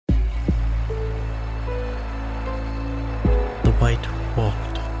White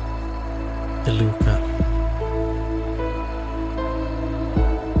Vault, Iluka.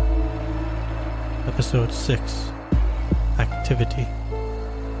 Episode 6, Activity.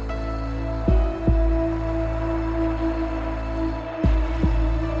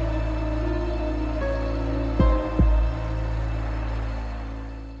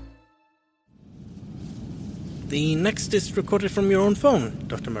 The next is recorded from your own phone,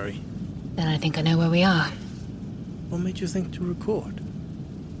 Dr. Murray. Then I think I know where we are. What made you think to record?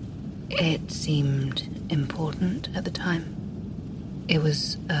 It seemed important at the time. It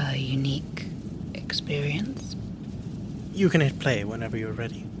was a unique experience. You can hit play whenever you're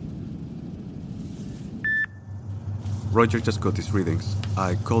ready. Roger just got his readings.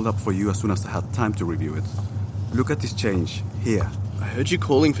 I called up for you as soon as I had time to review it. Look at this change here. I heard you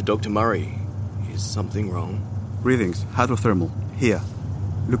calling for Dr. Murray. Is something wrong? Readings, hydrothermal, here.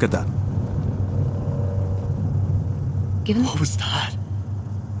 Look at that. What was that?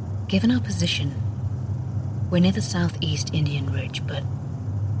 Given our position, we're near the southeast Indian Ridge, but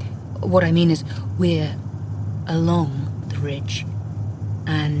what I mean is we're along the ridge,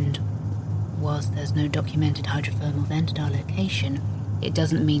 and whilst there's no documented hydrothermal vent at our location, it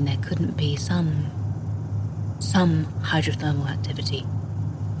doesn't mean there couldn't be some hydrothermal activity.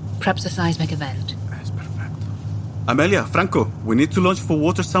 Perhaps a seismic event. Amelia, Franco, we need to launch for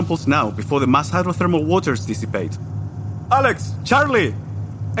water samples now before the mass hydrothermal waters dissipate. Alex, Charlie,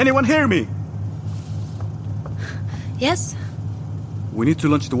 anyone hear me? Yes? We need to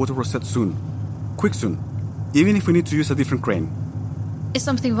launch the water rosette soon. Quick soon. Even if we need to use a different crane. Is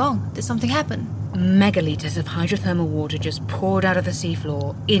something wrong? Did something happen? Megaliters of hydrothermal water just poured out of the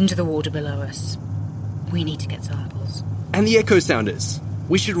seafloor into the water below us. We need to get samples. And the echo sounders.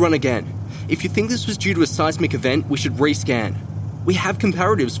 We should run again. If you think this was due to a seismic event, we should rescan. We have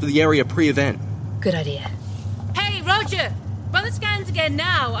comparatives for the area pre-event. Good idea. Hey, Roger! Run the scans again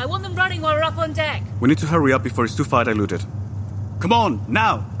now. I want them running while we're up on deck. We need to hurry up before it's too far diluted. Come on,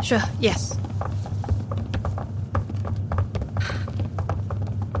 now! Sure, yes.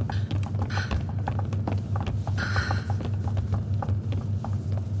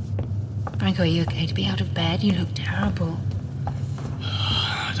 Franco, are you okay to be out of bed? You look terrible.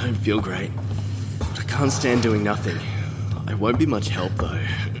 I don't feel great. But I can't stand doing nothing. I won't be much help, though.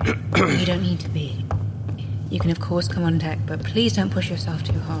 You don't need to be. You can, of course, come on deck, but please don't push yourself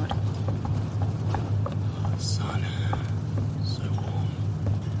too hard. Sun. So warm.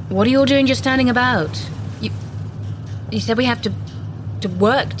 What are you all doing just standing about? You said we have to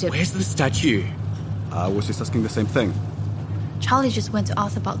work to... Where's the statue? I was just asking the same thing. Charlie just went to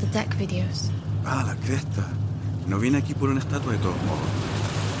ask about the deck videos. Ah, la cresta. No vine aquí por una estatua de todos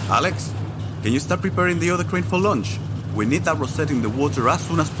modos. Alex, can you start preparing the other crane for launch? We need that rosette in the water as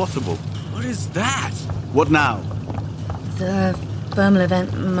soon as possible. What is that? What now? The thermal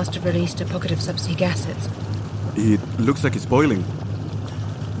event must have released a pocket of subsea gases. It looks like it's boiling.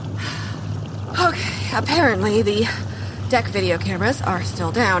 Okay, apparently the deck video cameras are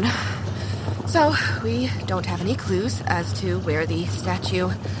still down. So, we don't have any clues as to where the statue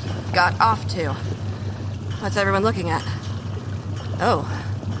got off to. What's everyone looking at? Oh,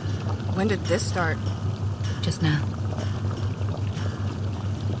 when did this start? Just now.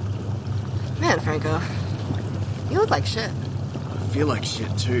 Man, Franco, you look like shit. I feel like shit,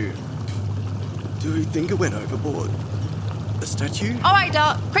 too. Do you think it went overboard? The statue? All right,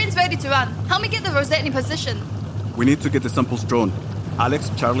 Doc. Crane's ready to run. Help me get the rosette in position. We need to get the samples drawn. Alex,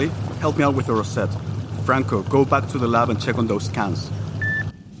 Charlie, help me out with the rosette. Franco, go back to the lab and check on those scans.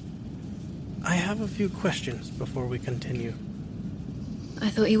 I have a few questions before we continue. I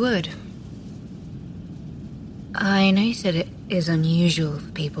thought you would. I know you said it is unusual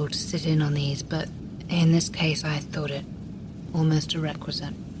for people to sit in on these, but in this case I thought it almost a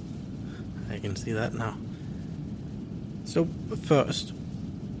requisite. I can see that now. So, first,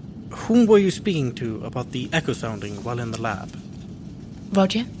 whom were you speaking to about the echo sounding while in the lab?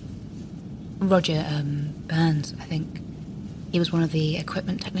 Roger, Burns, I think. He was one of the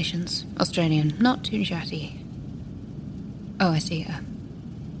equipment technicians. Australian, not too chatty. Oh, I see.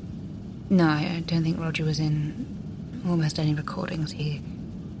 No, I don't think Roger was in almost any recordings. He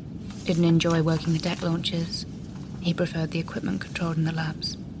didn't enjoy working the deck launches. He preferred the equipment controlled in the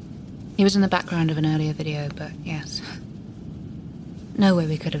labs. He was in the background of an earlier video, but yes. No way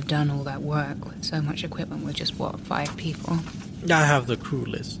we could have done all that work with so much equipment with just, 5 people? I have the crew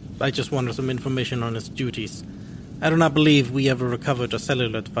list. I just wanted some information on his duties. I do not believe we ever recovered a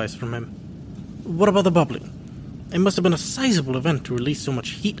cellular device from him. What about the bubbling? It must have been a sizable event to release so much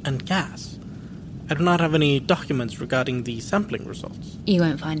heat and gas. I do not have any documents regarding the sampling results. You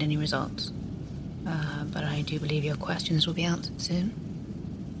won't find any results. But I do believe your questions will be answered soon.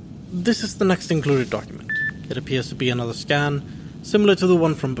 This is the next included document. It appears to be another scan, similar to the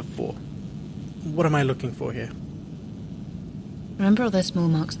one from before. What am I looking for here? Remember all those small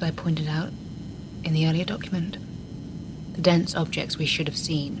marks that I pointed out in the earlier document? The dense objects we should have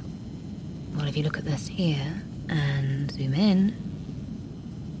seen. Well, if you look at this here and zoom in,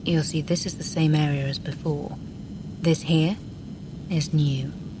 you'll see this is the same area as before. This here is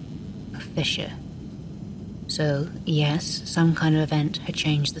new. A fissure. So, yes, some kind of event had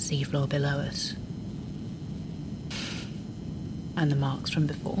changed the seafloor below us. And the marks from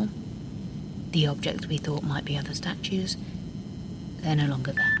before, the objects we thought might be other statues, they're no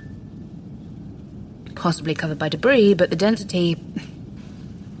longer there. Possibly covered by debris, but the density,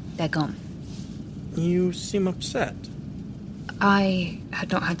 they're gone. You seem upset. I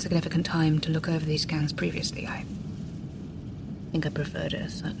had not had significant time to look over these scans previously. I think I preferred it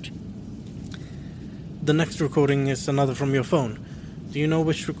as such. The next recording is another from your phone. Do you know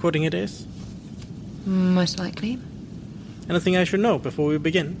which recording it is? Most likely. Anything I should know before we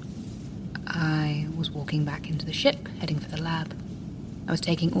begin? I was walking back into the ship, heading for the lab. I was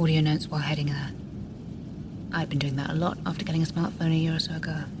taking audio notes while heading there. I'd been doing that a lot after getting a smartphone a year or so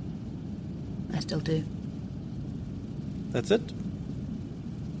ago. I still do. That's it?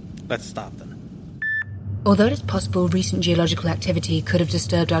 Let's start then. Although it is possible recent geological activity could have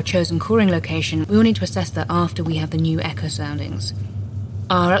disturbed our chosen coring location, we will need to assess that after we have the new echo soundings.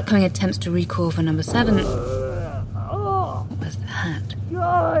 Our upcoming attempts to recall for number 7... What was that?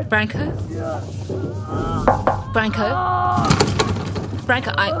 Branko?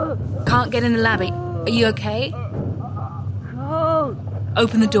 Branko, I can't get in the lab. Are you okay?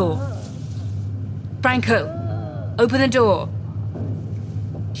 Open the door. Branko, open the door.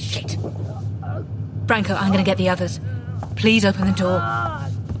 Shit. Branko, I'm gonna get the others. Please open the door.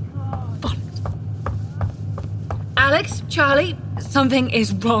 Bollocks. Alex, Charlie, something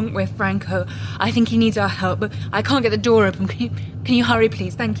is wrong with Branko. I think he needs our help, but I can't get the door open. Can you hurry,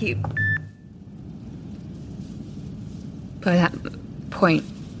 please? Thank you. By that point,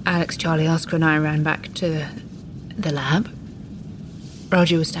 Alex, Charlie, Oscar and I ran back to the lab.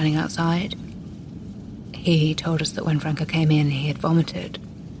 Roger was standing outside. He told us that when Branko came in, he had vomited.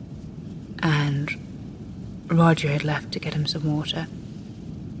 And Roger had left to get him some water.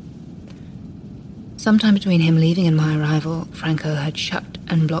 Sometime between him leaving and my arrival, Branko had shut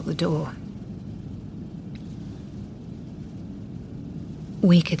and blocked the door.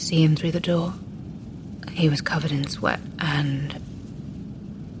 We could see him through the door. He was covered in sweat and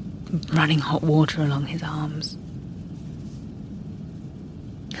running hot water along his arms.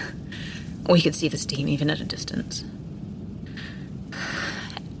 We could see the steam even at a distance.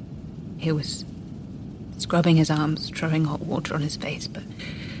 He was scrubbing his arms, throwing hot water on his face, but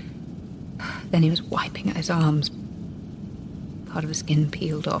then he was wiping at his arms. Part of the skin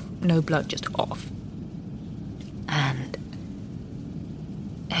peeled off, no blood, just off. And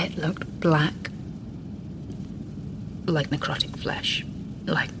it looked black, like necrotic flesh,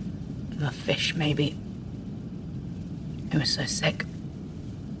 like a fish, maybe. He was so sick.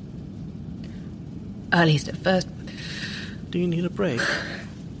 At least at first. Do you need a break?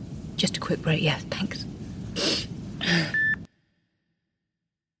 Just a quick break, yes, thanks.